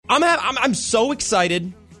I'm so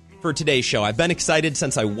excited for today's show. I've been excited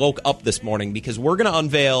since I woke up this morning because we're going to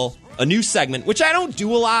unveil a new segment, which I don't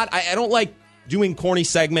do a lot. I don't like doing corny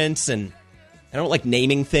segments, and I don't like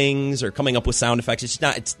naming things or coming up with sound effects.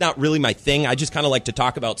 It's not really my thing. I just kind of like to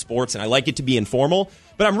talk about sports, and I like it to be informal.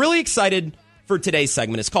 But I'm really excited for today's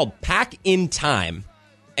segment. It's called Pack in Time,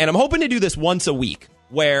 and I'm hoping to do this once a week,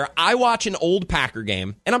 where I watch an old Packer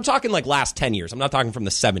game, and I'm talking like last 10 years. I'm not talking from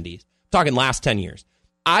the 70s. I'm talking last 10 years.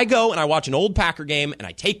 I go and I watch an old Packer game, and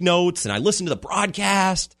I take notes, and I listen to the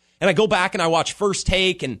broadcast, and I go back and I watch First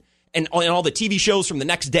Take and all the TV shows from the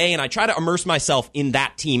next day, and I try to immerse myself in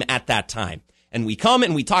that team at that time. And we come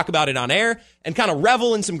and we talk about it on air and kind of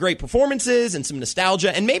revel in some great performances and some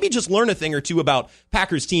nostalgia, and maybe just learn a thing or two about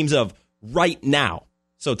Packers teams of right now.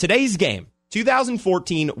 So today's game,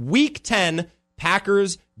 2014, Week 10,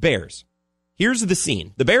 Packers-Bears. Here's the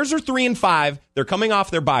scene. The Bears are 3-5. They're coming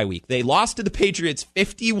off their bye week. They lost to the Patriots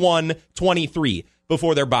 51-23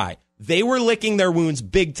 before their bye. They were licking their wounds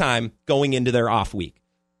big time going into their off week.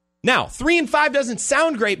 Now, 3-5 doesn't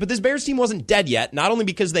sound great, but this Bears team wasn't dead yet, not only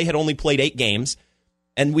because they had only played 8 games,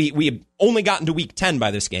 and we had only gotten to Week 10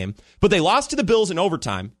 by this game, but they lost to the Bills in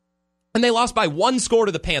overtime, and they lost by 1 score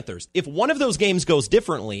to the Panthers. If one of those games goes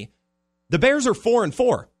differently, the Bears are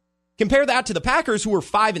 4-4. Compare that to the Packers, who were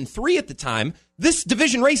 5-3 at the time. This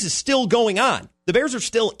division race is still going on. The Bears are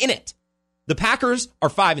still in it. The Packers are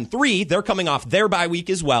 5-3. They're coming off their bye week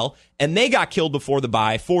as well, and they got killed before the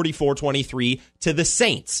bye, 44-23 to the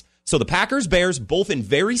Saints. So the Packers, Bears, both in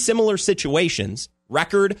very similar situations,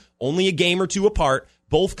 record only a game or two apart,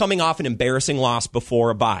 both coming off an embarrassing loss before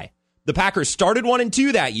a bye. The Packers started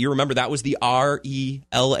 1-2 that year. Remember, that was the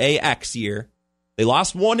RELAX year. They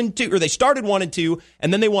lost 1-2, or they started 1-2,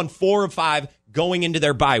 and then they won 4 of 5 going into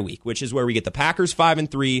their bye week, which is where we get the Packers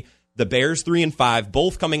 5-3, the Bears 3-5,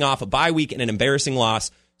 both coming off a bye week and an embarrassing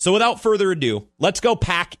loss. So without further ado, let's go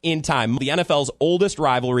Pack in Time, the NFL's oldest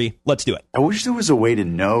rivalry. Let's do it. I wish there was a way to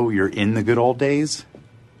know you're in the good old days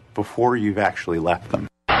before you've actually left them.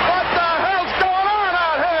 What the hell's going on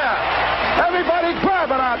out here? Everybody's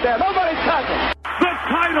grabbing out there. Nobody touching. The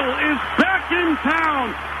title is back in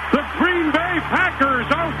town. The Green Bay Packers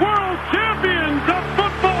are world champions of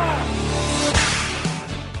football.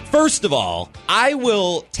 First of all, I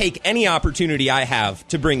will take any opportunity I have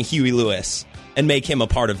to bring Huey Lewis and make him a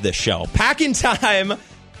part of this show. Pack in Time.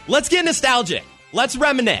 Let's get nostalgic. Let's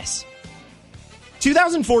reminisce.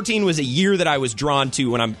 2014 was a year that I was drawn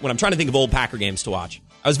to when I'm trying to think of old Packer games to watch.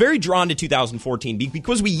 I was very drawn to 2014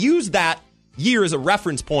 because we used that year as a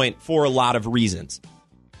reference point for a lot of reasons.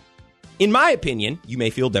 In my opinion, you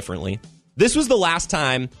may feel differently, this was the last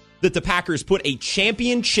time that the Packers put a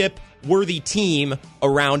championship-worthy team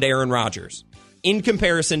around Aaron Rodgers in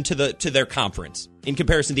comparison to their conference, in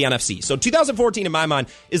comparison to the NFC. So 2014, in my mind,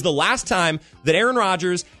 is the last time that Aaron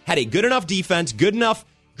Rodgers had a good enough defense, good enough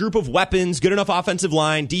group of weapons, good enough offensive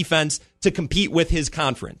line, defense to compete with his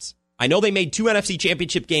conference. I know they made 2 NFC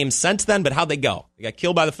championship games since then, but how'd they go? They got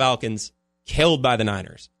killed by the Falcons, killed by the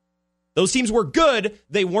Niners. Those teams were good.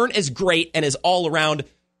 They weren't as great and as all-around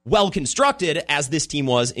well-constructed as this team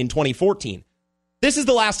was in 2014. This is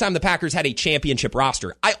the last time the Packers had a championship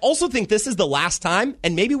roster. I also think this is the last time,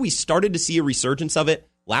 and maybe we started to see a resurgence of it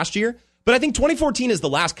last year, but I think 2014 is the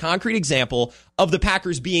last concrete example of the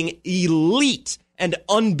Packers being elite and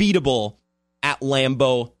unbeatable at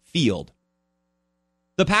Lambeau Field.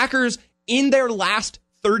 The Packers, in their last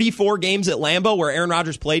 34 games at Lambeau where Aaron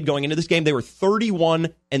Rodgers played going into this game, they were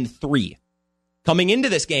 31-3. Coming into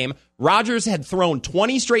this game, Rodgers had thrown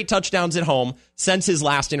 20 straight touchdowns at home since his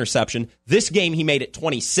last interception. This game, he made it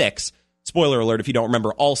 26. Spoiler alert, if you don't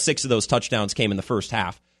remember, all 6 of those touchdowns came in the first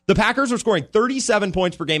half. The Packers were scoring 37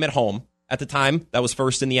 points per game at home. At the time, that was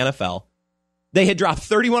first in the NFL. They had dropped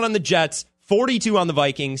 31 on the Jets, 42 on the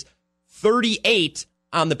Vikings, 38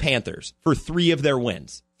 on the Panthers for 3 of their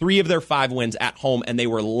wins. 3 of their 5 wins at home, and they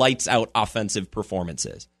were lights-out offensive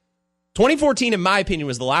performances. 2014, in my opinion,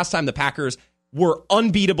 was the last time the Packers were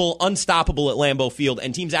unbeatable, unstoppable at Lambeau Field,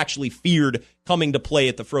 and teams actually feared coming to play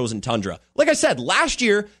at the frozen tundra. Like I said, last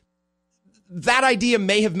year, that idea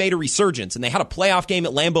may have made a resurgence, and they had a playoff game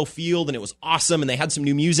at Lambeau Field, and it was awesome, and they had some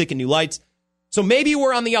new music and new lights. So maybe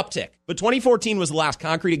we're on the uptick, but 2014 was the last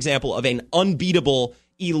concrete example of an unbeatable,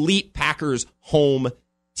 elite Packers home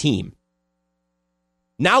team.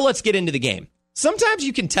 Now let's get into the game. Sometimes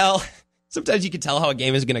you can tell how a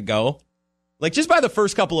game is going to go. Like, just by the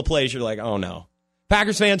first couple of plays, you're like, oh no.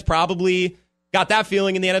 Packers fans probably got that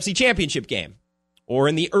feeling in the NFC Championship game or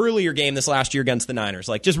in the earlier game this last year against the Niners.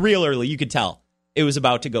 Like, just real early, you could tell it was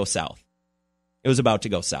about to go south. It was about to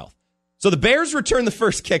go south. So the Bears return the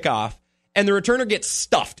first kickoff, and the returner gets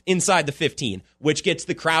stuffed inside the 15, which gets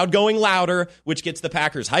the crowd going louder, which gets the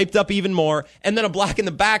Packers hyped up even more, and then a block in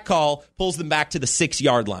the back call pulls them back to the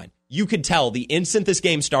 6-yard line. You could tell the instant this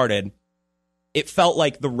game started, it felt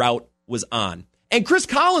like the route was on. And Chris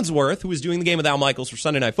Collinsworth, who was doing the game with Al Michaels for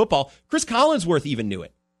Sunday Night Football, Chris Collinsworth even knew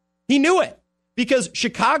it. He knew it because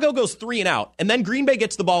Chicago goes 3 and out, and then Green Bay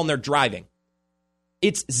gets the ball and they're driving.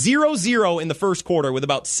 It's 0-0 in the first quarter with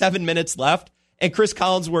about 7 minutes left, and Chris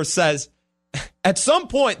Collinsworth says, at some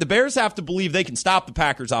point, the Bears have to believe they can stop the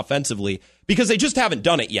Packers offensively because they just haven't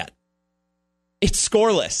done it yet. It's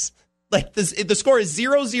scoreless. Like the score is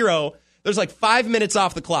 0-0. There's like 5 minutes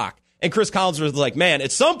off the clock. And Chris Collinsworth was like, man,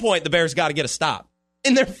 at some point, the Bears got to get a stop.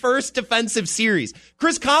 In their first defensive series,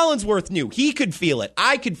 Chris Collinsworth knew. He could feel it.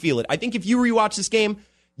 I could feel it. I think if you rewatch this game,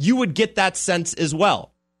 you would get that sense as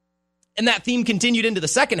well. And that theme continued into the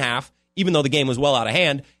second half, even though the game was well out of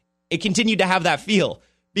hand. It continued to have that feel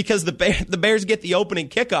because the Bears get the opening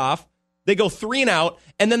kickoff. They go 3 and out,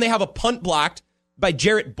 and then they have a punt blocked by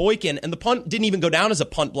Jarrett Boykin, and the punt didn't even go down as a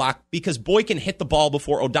punt block because Boykin hit the ball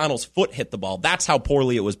before O'Donnell's foot hit the ball. That's how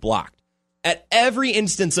poorly it was blocked. At every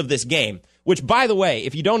instance of this game, which, by the way,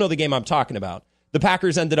 if you don't know the game I'm talking about, the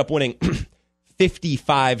Packers ended up winning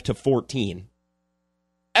 55-14.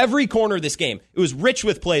 Every corner of this game, it was rich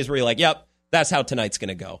with plays where you're like, yep, that's how tonight's going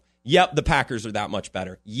to go. Yep, the Packers are that much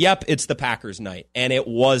better. Yep, it's the Packers' night. And it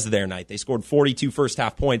was their night. They scored 42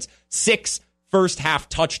 first-half points, 6 first-half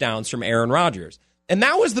touchdowns from Aaron Rodgers. And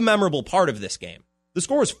that was the memorable part of this game. The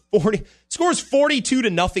score is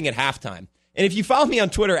 42-0 at halftime. And if you follow me on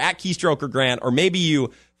Twitter at Keystroker Grant, or maybe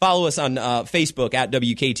you follow us on Facebook at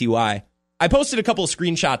WKTY, I posted a couple of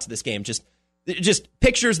screenshots of this game, just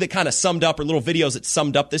pictures that kind of summed up, or little videos that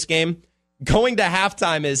summed up this game. Going to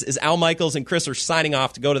halftime as Al Michaels and Chris are signing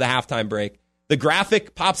off to go to the halftime break. The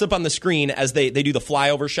graphic pops up on the screen as they do the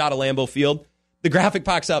flyover shot of Lambeau Field. The graphic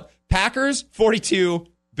pops up, Packers 42,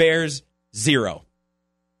 Bears 0.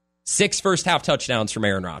 6 first-half touchdowns from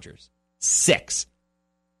Aaron Rodgers. 6.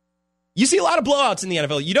 You see a lot of blowouts in the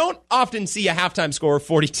NFL. You don't often see a halftime score of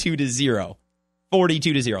 42-0.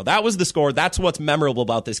 42-0. That was the score. That's what's memorable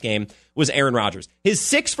about this game was Aaron Rodgers. His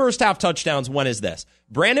 6 first-half touchdowns, one is this.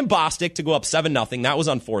 Brandon Bostic to go up 7-0. That was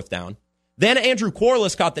on 4th down. Then Andrew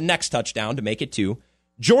Quarles caught the next touchdown to make it 2.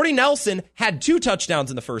 Jordy Nelson had 2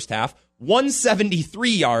 touchdowns in the first half,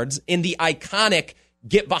 173 yards in the iconic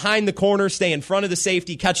get behind the corner, stay in front of the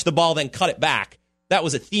safety, catch the ball, then cut it back. That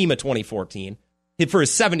was a theme of 2014. Hit for his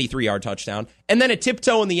 73-yard touchdown. And then a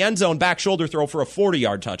tiptoe in the end zone back shoulder throw for a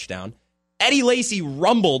 40-yard touchdown. Eddie Lacy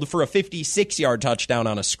rumbled for a 56-yard touchdown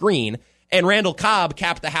on a screen. And Randall Cobb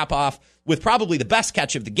capped the half off with probably the best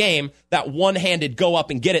catch of the game, that one-handed go up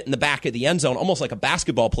and get it in the back of the end zone, almost like a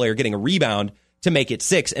basketball player getting a rebound to make it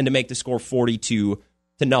 6 and to make the score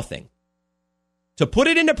 42-0. To put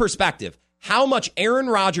it into perspective, how much Aaron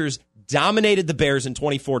Rodgers dominated the Bears in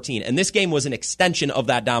 2014, and this game was an extension of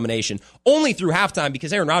that domination, only through halftime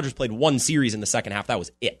because Aaron Rodgers played 1 series in the second half. That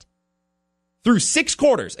was it. Through 6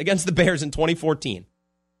 quarters against the Bears in 2014,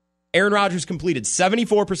 Aaron Rodgers completed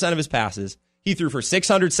 74% of his passes. He threw for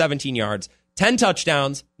 617 yards, 10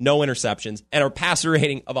 touchdowns, no interceptions, and a passer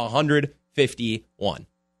rating of 151.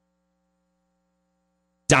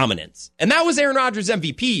 Dominance. And that was Aaron Rodgers'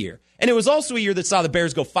 MVP year. And it was also a year that saw the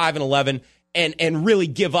Bears go 5-11 and really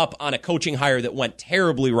give up on a coaching hire that went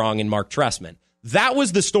terribly wrong in Mark Trestman. That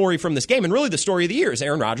was the story from this game, and really the story of the year is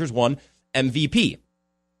Aaron Rodgers won MVP.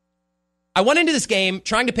 I went into this game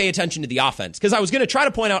trying to pay attention to the offense because I was going to try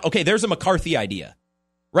to point out, okay, there's a McCarthy idea,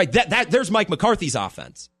 right? There's Mike McCarthy's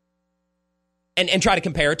offense, and try to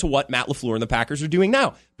compare it to what Matt LaFleur and the Packers are doing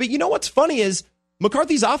now. But you know what's funny is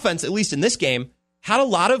McCarthy's offense, at least in this game, had a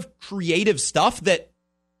lot of creative stuff that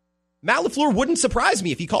Matt LaFleur wouldn't surprise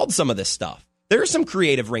me if he called some of this stuff. There are some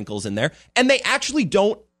creative wrinkles in there, and they actually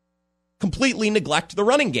don't completely neglect the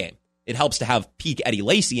running game. It helps to have peak Eddie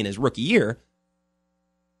Lacy in his rookie year.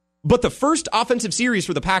 But the first offensive series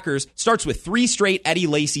for the Packers starts with 3 straight Eddie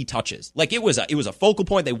Lacy touches. Like it was a focal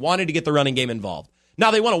point. They wanted to get the running game involved.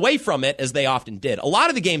 Now they went away from it as they often did. A lot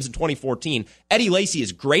of the games in 2014, Eddie Lacy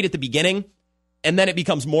is great at the beginning, and then it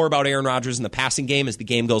becomes more about Aaron Rodgers in the passing game as the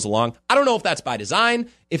game goes along. I don't know if that's by design,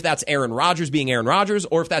 if that's Aaron Rodgers being Aaron Rodgers,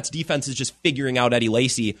 or if that's defenses just figuring out Eddie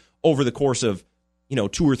Lacy over the course of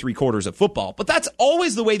 2 or 3 quarters of football. But that's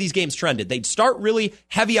always the way these games trended. They'd start really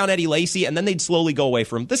heavy on Eddie Lacy, and then they'd slowly go away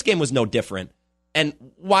from him. This game was no different. And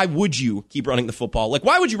why would you keep running the football? Like,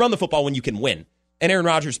 why would you run the football when you can win? And Aaron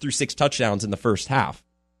Rodgers threw 6 touchdowns in the first half.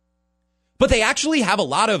 But they actually have a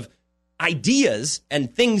lot of ideas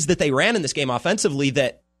and things that they ran in this game offensively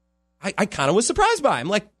that I kind of was surprised by. I'm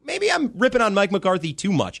like, maybe I'm ripping on Mike McCarthy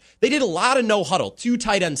too much. They did a lot of no huddle, 2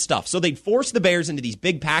 tight end stuff. So they'd force the Bears into these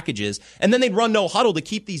big packages, and then they'd run no huddle to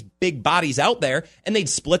keep these big bodies out there, and they'd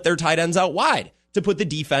split their tight ends out wide to put the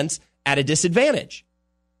defense at a disadvantage.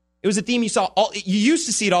 It was a theme you used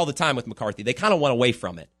to see it all the time with McCarthy. They kind of went away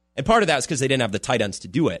from it. And part of that is because they didn't have the tight ends to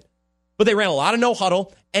do it. But they ran a lot of no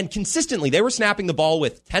huddle, and consistently they were snapping the ball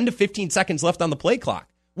with 10 to 15 seconds left on the play clock,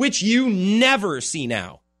 which you never see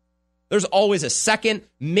now. There's always a second,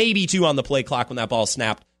 maybe 2 on the play clock when that ball is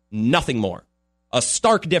snapped. Nothing more. A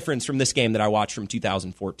stark difference from this game that I watched from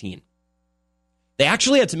 2014. They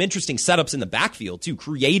actually had some interesting setups in the backfield, too,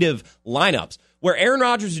 creative lineups, where Aaron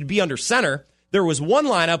Rodgers would be under center. There was one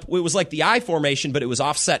lineup, it was like the I formation, but it was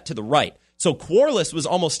offset to the right. So Quarles was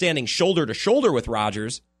almost standing shoulder to shoulder with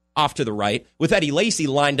Rodgers off to the right, with Eddie Lacy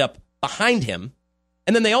lined up behind him.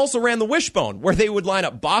 And then they also ran the wishbone, where they would line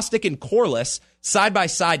up Bostic and Quarles side by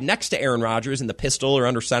side next to Aaron Rodgers in the pistol or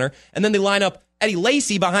under center. And then they line up Eddie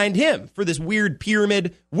Lacy behind him for this weird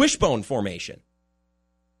pyramid wishbone formation.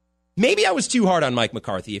 Maybe I was too hard on Mike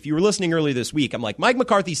McCarthy. If you were listening earlier this week, I'm like, Mike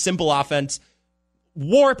McCarthy's simple offense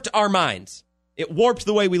warped our minds. It warped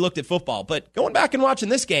the way we looked at football. But going back and watching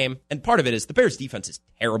this game, and part of it is the Bears' defense is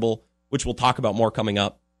terrible, which we'll talk about more coming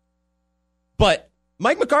up. But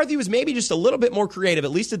Mike McCarthy was maybe just a little bit more creative,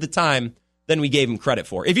 at least at the time, than we gave him credit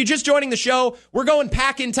for. If you're just joining the show, we're going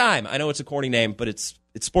Pack in Time. I know it's a corny name, but it's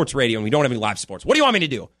sports radio, and we don't have any live sports. What do you want me to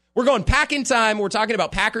do? We're going Pack in Time. We're talking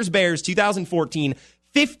about Packers-Bears 2014.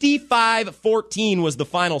 55-14 was the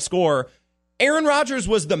final score. Aaron Rodgers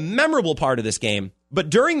was the memorable part of this game, but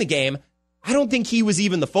during the game, I don't think he was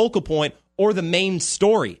even the focal point or the main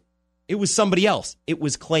story. It was somebody else. It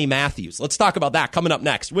was Clay Matthews. Let's talk about that coming up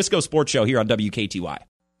next. Wisco Sports Show here on WKTY.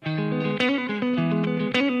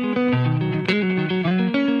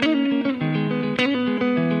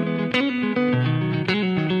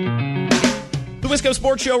 The Wisco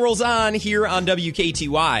Sports Show rolls on here on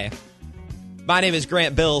WKTY. My name is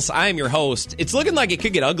Grant Bills. I am your host. It's looking like it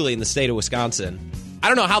could get ugly in the state of Wisconsin. I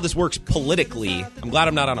don't know how this works politically. I'm glad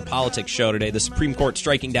I'm not on a politics show today. The Supreme Court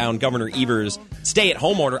striking down Governor Evers'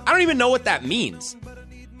 stay-at-home order. I don't even know what that means.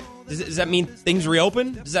 Does that mean things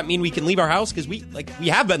reopen? Does that mean we can leave our house? Because we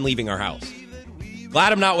have been leaving our house.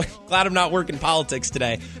 Glad I'm not working politics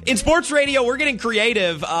today. In sports radio, we're getting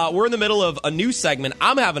creative. We're in the middle of a new segment.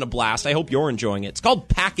 I'm having a blast. I hope you're enjoying it. It's called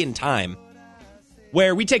Pack in Time,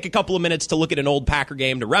 where we take a couple of minutes to look at an old Packer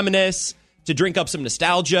game to reminisce, to drink up some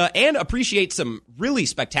nostalgia, and appreciate some really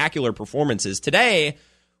spectacular performances. Today,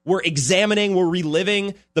 we're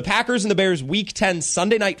reliving the Packers and the Bears Week 10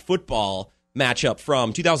 Sunday Night Football matchup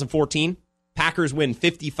from 2014. Packers win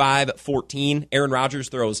 55-14. Aaron Rodgers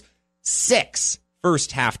throws 6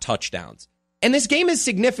 first-half touchdowns. And this game is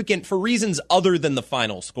significant for reasons other than the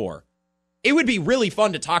final score. It would be really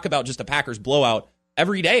fun to talk about just a Packers blowout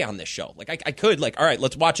every day on this show. I could, all right,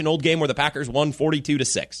 let's watch an old game where the Packers won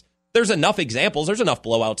 42-6. There's enough examples. There's enough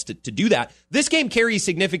blowouts to do that. This game carries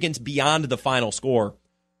significance beyond the final score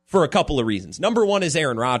for a couple of reasons. Number 1 is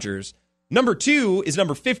Aaron Rodgers. Number 2 is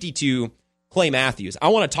number 52, Clay Matthews. I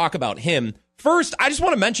want to talk about him. First, I just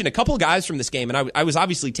want to mention a couple of guys from this game, and I was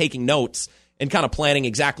obviously taking notes and kind of planning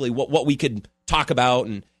exactly what we could talk about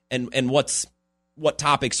and what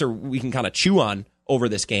topics we can kind of chew on over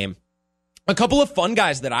this game. A couple of fun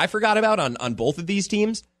guys that I forgot about on both of these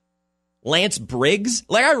teams. Lance Briggs,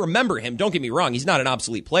 I remember him, don't get me wrong, he's not an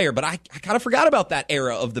obsolete player, but I kind of forgot about that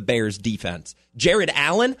era of the Bears defense. Jared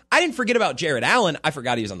Allen, I didn't forget about Jared Allen, I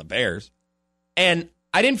forgot he was on the Bears. And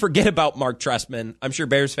I didn't forget about Mark Trestman. I'm sure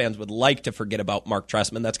Bears fans would like to forget about Mark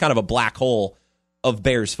Trestman. That's kind of a black hole of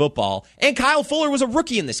Bears football. And Kyle Fuller was a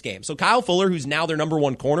rookie in this game. So Kyle Fuller, who's now their number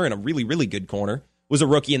 1 corner and a really, really good corner, was a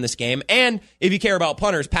rookie in this game. And if you care about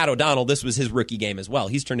punters, Pat O'Donnell, this was his rookie game as well.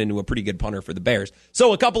 He's turned into a pretty good punter for the Bears.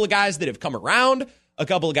 So a couple of guys that have come around, a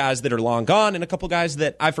couple of guys that are long gone, and a couple of guys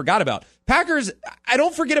that I forgot about. Packers, I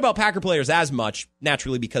don't forget about Packer players as much,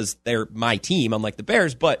 naturally because they're my team, unlike the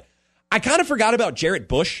Bears, but I kind of forgot about Jarrett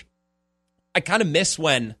Bush. I kind of miss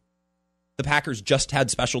when the Packers just had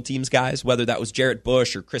special teams guys, whether that was Jarrett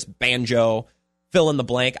Bush or Chris Banjo, fill in the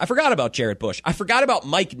blank. I forgot about Jarrett Bush. I forgot about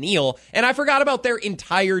Mike Neal, and I forgot about their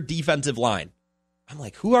entire defensive line. I'm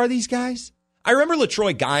like, who are these guys? I remember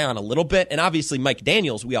LaTroy Guion a little bit, and obviously Mike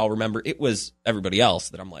Daniels, we all remember. It was everybody else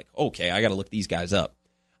that I'm like, okay, I got to look these guys up.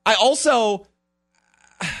 I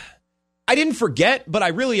didn't forget, but I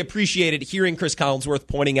really appreciated hearing Chris Collinsworth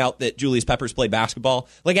pointing out that Julius Peppers played basketball.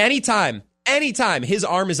 Anytime his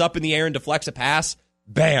arm is up in the air and deflects a pass,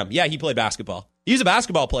 bam, yeah, he played basketball. He's a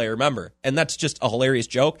basketball player, remember, and that's just a hilarious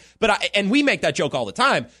joke. And we make that joke all the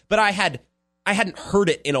time, but I had I hadn't heard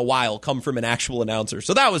it in a while come from an actual announcer.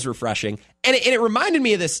 So that was refreshing. And it reminded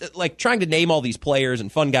me of this, like trying to name all these players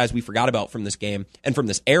and fun guys we forgot about from this game and from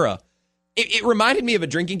this era. It reminded me of a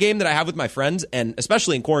drinking game that I have with my friends, and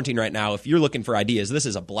especially in quarantine right now, if you're looking for ideas, this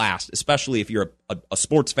is a blast, especially if you're a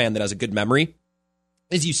sports fan that has a good memory,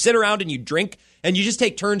 is you sit around and you drink, and you just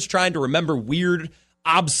take turns trying to remember weird,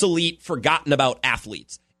 obsolete, forgotten about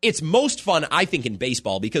athletes. It's most fun, I think, in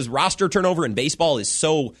baseball, because roster turnover in baseball is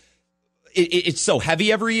it's so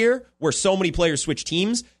heavy every year, where so many players switch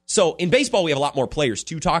teams. So in baseball, we have a lot more players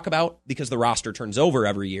to talk about because the roster turns over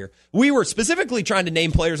every year. We were specifically trying to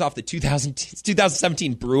name players off the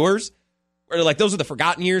 2017 Brewers, where like those are the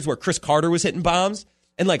forgotten years where Chris Carter was hitting bombs.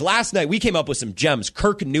 And like last night, we came up with some gems.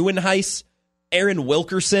 Kirk Neuenhuis, Aaron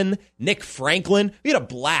Wilkerson, Nick Franklin. We had a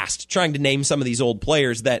blast trying to name some of these old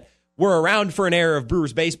players that were around for an era of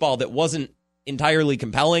Brewers baseball that wasn't entirely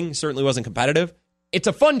compelling, certainly wasn't competitive. It's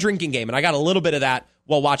a fun drinking game, and I got a little bit of that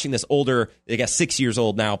while watching this older, I guess 6 years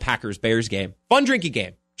old now, Packers-Bears game. Fun drinking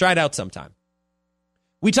game. Try it out sometime.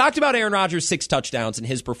 We talked about Aaron Rodgers' 6 touchdowns and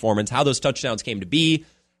his performance, how those touchdowns came to be,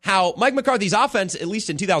 how Mike McCarthy's offense, at least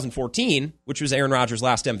in 2014, which was Aaron Rodgers'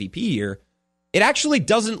 last MVP year, it actually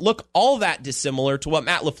doesn't look all that dissimilar to what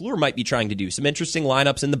Matt LaFleur might be trying to do. Some interesting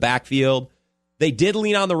lineups in the backfield. They did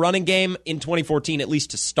lean on the running game in 2014, at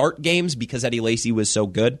least to start games, because Eddie Lacy was so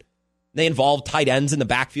good. They involved tight ends in the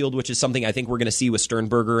backfield, which is something I think we're going to see with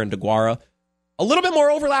Sternberger and DeGuara. A little bit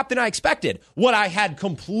more overlap than I expected. What I had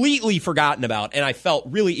completely forgotten about, and I felt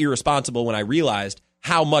really irresponsible when I realized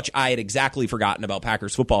how much I had exactly forgotten about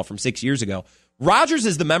Packers football from 6 years ago. Rodgers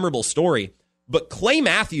is the memorable story, but Clay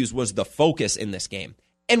Matthews was the focus in this game.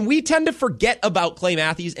 And we tend to forget about Clay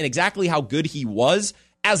Matthews and exactly how good he was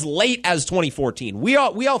as late as 2014. We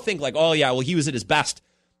all think like, oh yeah, well he was at his best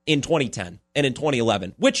in 2010 and in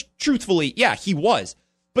 2011, which truthfully, yeah, he was.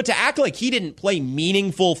 But to act like he didn't play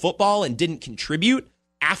meaningful football and didn't contribute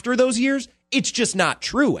after those years, it's just not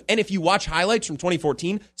true. And if you watch highlights from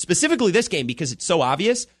 2014, specifically this game, because it's so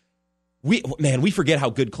obvious, we forget how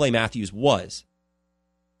good Clay Matthews was,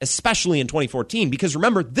 especially in 2014, because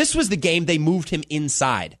remember, this was the game they moved him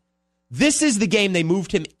inside. This is the game they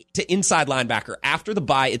moved him to inside linebacker after the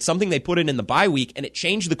bye. It's something they put in the bye week, and it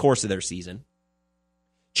changed the course of their season.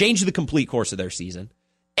 Changed the complete course of their season.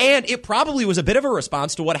 And it probably was a bit of a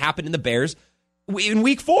response to what happened in the Bears in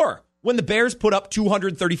week 4, when the Bears put up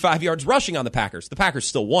 235 yards rushing on the Packers. The Packers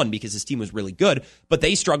still won because his team was really good, but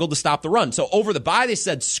they struggled to stop the run. So over the bye, they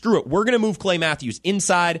said, screw it, we're going to move Clay Matthews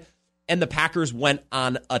inside, and the Packers went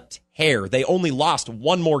on a tear. They only lost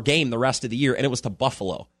one more game the rest of the year, and it was to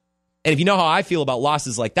Buffalo. And if you know how I feel about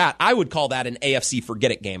losses like that, I would call that an AFC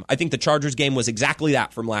forget-it game. I think the Chargers game was exactly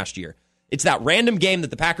that from last year. It's that random game that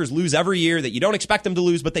the Packers lose every year that you don't expect them to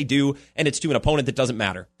lose, but they do, and it's to an opponent that doesn't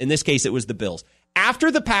matter. In this case, it was the Bills.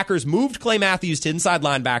 After the Packers moved Clay Matthews to inside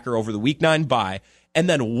linebacker over the Week 9 bye and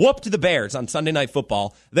then whooped the Bears on Sunday Night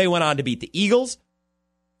Football, they went on to beat the Eagles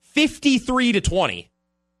 53-20,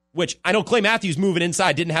 which I know Clay Matthews moving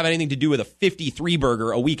inside didn't have anything to do with a 53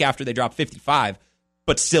 burger a week after they dropped 55,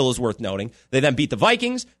 but still is worth noting. They then beat the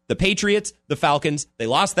Vikings, the Patriots, the Falcons. They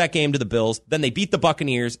lost that game to the Bills. Then they beat the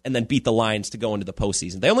Buccaneers and then beat the Lions to go into the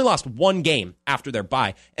postseason. They only lost one game after their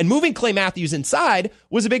bye. And moving Clay Matthews inside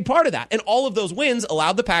was a big part of that. And all of those wins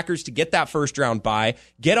allowed the Packers to get that first round bye,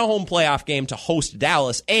 get a home playoff game to host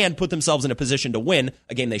Dallas, and put themselves in a position to win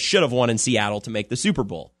a game they should have won in Seattle to make the Super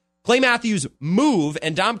Bowl. Clay Matthews' move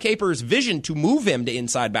and Dom Capers' vision to move him to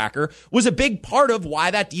inside backer was a big part of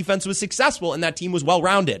why that defense was successful and that team was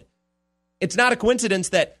well-rounded. It's not a coincidence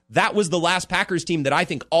that that was the last Packers team that I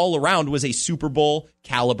think all around was a Super Bowl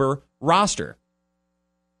caliber roster.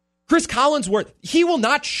 Chris Collinsworth, he will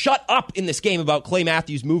not shut up in this game about Clay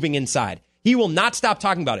Matthews moving inside. He will not stop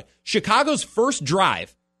talking about it. Chicago's first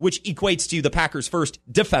drive, which equates to the Packers' first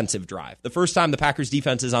defensive drive, the first time the Packers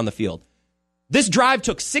defense is on the field. This drive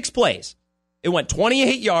took 6 plays. It went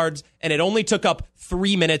 28 yards, and it only took up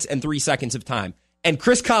 3 minutes and 3 seconds of time. And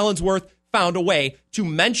Chris Collinsworth found a way to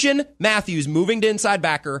mention Matthews moving to inside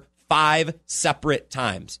backer 5 separate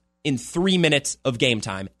times in 3 minutes of game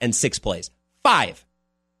time and 6 plays. 5.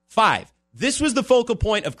 This was the focal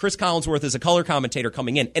point of Chris Collinsworth as a color commentator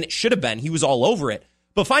coming in, and it should have been. He was all over it.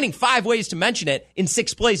 But finding 5 ways to mention it in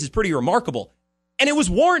 6 plays is pretty remarkable. And it was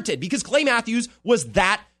warranted because Clay Matthews was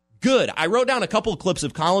that good. I wrote down a couple of clips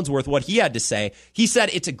of Collinsworth, what he had to say. He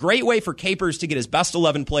said, it's a great way for Capers to get his best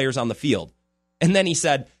 11 players on the field. And then he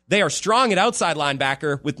said, they are strong at outside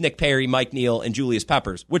linebacker with Nick Perry, Mike Neal, and Julius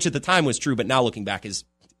Peppers, which at the time was true, but now looking back is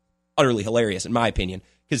utterly hilarious, in my opinion,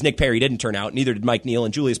 because Nick Perry didn't turn out, neither did Mike Neal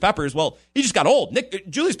and Julius Peppers. Well, he just got old.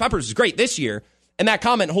 Julius Peppers is great this year, And that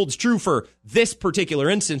comment holds true for this particular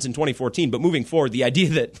instance in 2014. But moving forward, the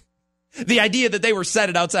idea that they were set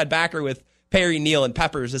at outside backer with Perry, Neal, and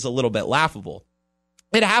Peppers is a little bit laughable.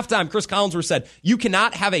 At halftime, Chris Collinsworth said, "You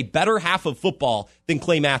cannot have a better half of football than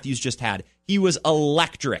Clay Matthews just had. He was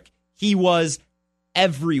electric. He was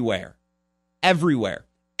everywhere. Everywhere."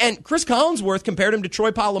 And Chris Collinsworth compared him to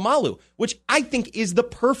Troy Polamalu, which I think is the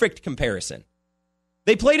perfect comparison.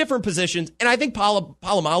 They play different positions, and I think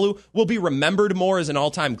Polamalu will be remembered more as an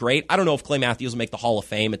all-time great. I don't know if Clay Matthews will make the Hall of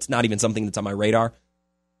Fame. It's not even something that's on my radar.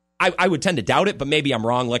 I would tend to doubt it, but maybe I'm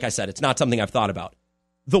wrong. Like I said, it's not something I've thought about.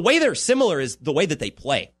 The way they're similar is the way that they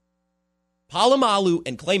play. Polamalu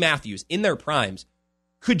and Clay Matthews in their primes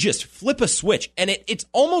could just flip a switch, and it's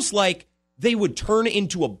almost like they would turn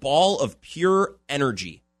into a ball of pure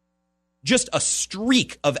energy. Just a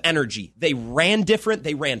streak of energy. They ran different.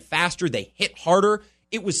 They ran faster. They hit harder.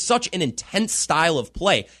 It was such an intense style of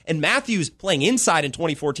play. And Matthews playing inside in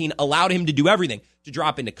 2014 allowed him to do everything. To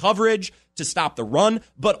drop into coverage, to stop the run,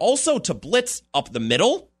 but also to blitz up the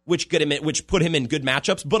middle, which put him in good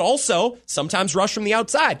matchups, but also sometimes rush from the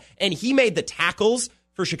outside. And he made the tackles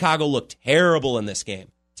for Chicago look terrible in this game.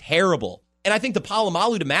 Terrible. And I think the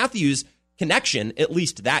Polamalu to Matthews connection, at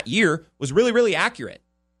least that year, was really, really accurate.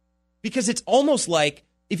 Because it's almost like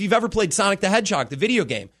if you've ever played Sonic the Hedgehog, the video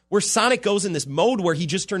game, where Sonic goes in this mode where he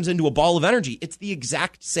just turns into a ball of energy. It's the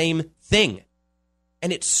exact same thing.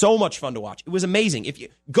 And it's so much fun to watch. It was amazing. If you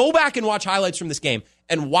go back and watch highlights from this game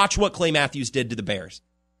and watch what Clay Matthews did to the Bears,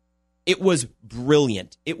 it was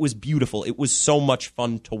brilliant. It was beautiful. It was so much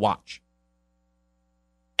fun to watch.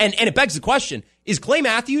 And it begs the question, is Clay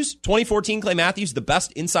Matthews, 2014 Clay Matthews, the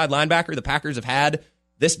best inside linebacker the Packers have had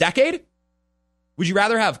this decade? Would you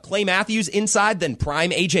rather have Clay Matthews inside than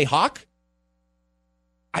prime A.J. Hawk?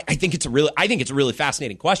 I think it's a really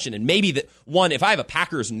fascinating question, and maybe that one, if I have a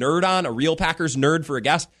Packers nerd on, a real Packers nerd for a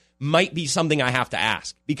guest, might be something I have to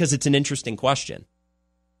ask because it's an interesting question.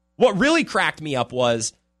 What really cracked me up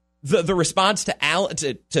was the response to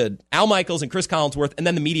Al Michaels and Chris Collinsworth, and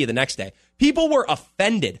then the media the next day. People were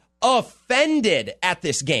offended at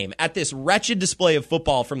this game, at this wretched display of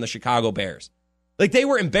football from the Chicago Bears. Like, they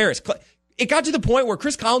were embarrassed. It got to the point where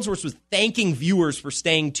Chris Collinsworth was thanking viewers for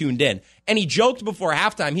staying tuned in. And he joked before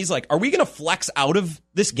halftime, he's like, are we going to flex out of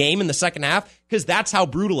this game in the second half? Because that's how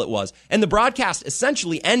brutal it was. And the broadcast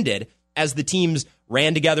essentially ended as the teams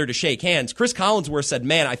ran together to shake hands. Chris Collinsworth said,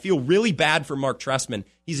 man, I feel really bad for Mark Trestman.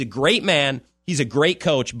 He's a great man. He's a great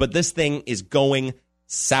coach, but this thing is going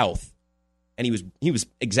south. And he was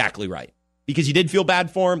exactly right. Because you did feel bad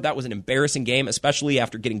for him. That was an embarrassing game, especially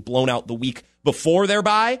after getting blown out the week before their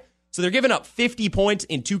bye. So they're giving up 50 points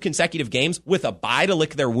in 2 consecutive games with a bye to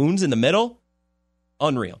lick their wounds in the middle.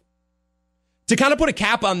 Unreal. To kind of put a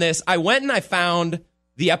cap on this, I went and I found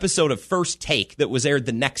the episode of First Take that was aired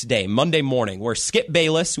the next day, Monday morning, where Skip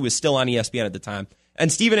Bayless, who was still on ESPN at the time, and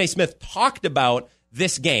Stephen A. Smith talked about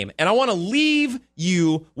this game. And I want to leave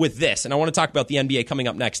you with this, and I want to talk about the NBA coming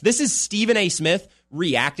up next. This is Stephen A. Smith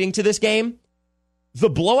reacting to this game. The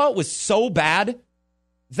blowout was so bad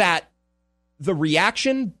that the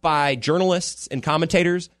reaction by journalists and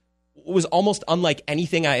commentators was almost unlike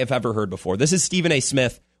anything I have ever heard before. This is Stephen A.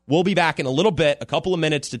 Smith. We'll be back in a little bit, a couple of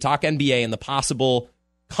minutes, to talk NBA and the possible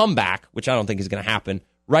comeback, which I don't think is going to happen,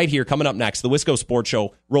 right here coming up next. The Wisco Sports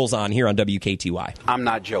Show rolls on here on WKTY. I'm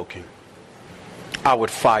not joking. I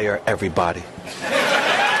would fire everybody.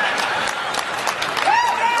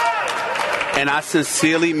 And I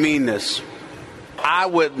sincerely mean this. I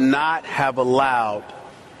would not have allowed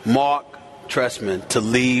Mark Trestman to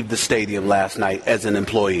leave the stadium last night as an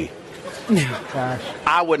employee. Oh, gosh.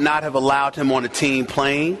 I would not have allowed him on a team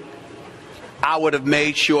plane. I would have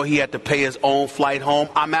made sure he had to pay his own flight home.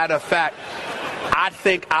 As a matter of fact, I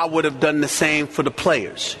think I would have done the same for the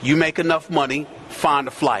players. You make enough money, find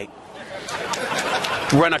a flight,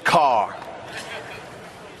 rent a car.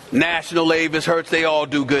 National Avis, Hertz, they all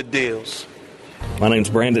do good deals. My name's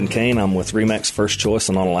Brandon Kane. I'm with RE/MAX First Choice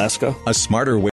in Onalaska. A smarter way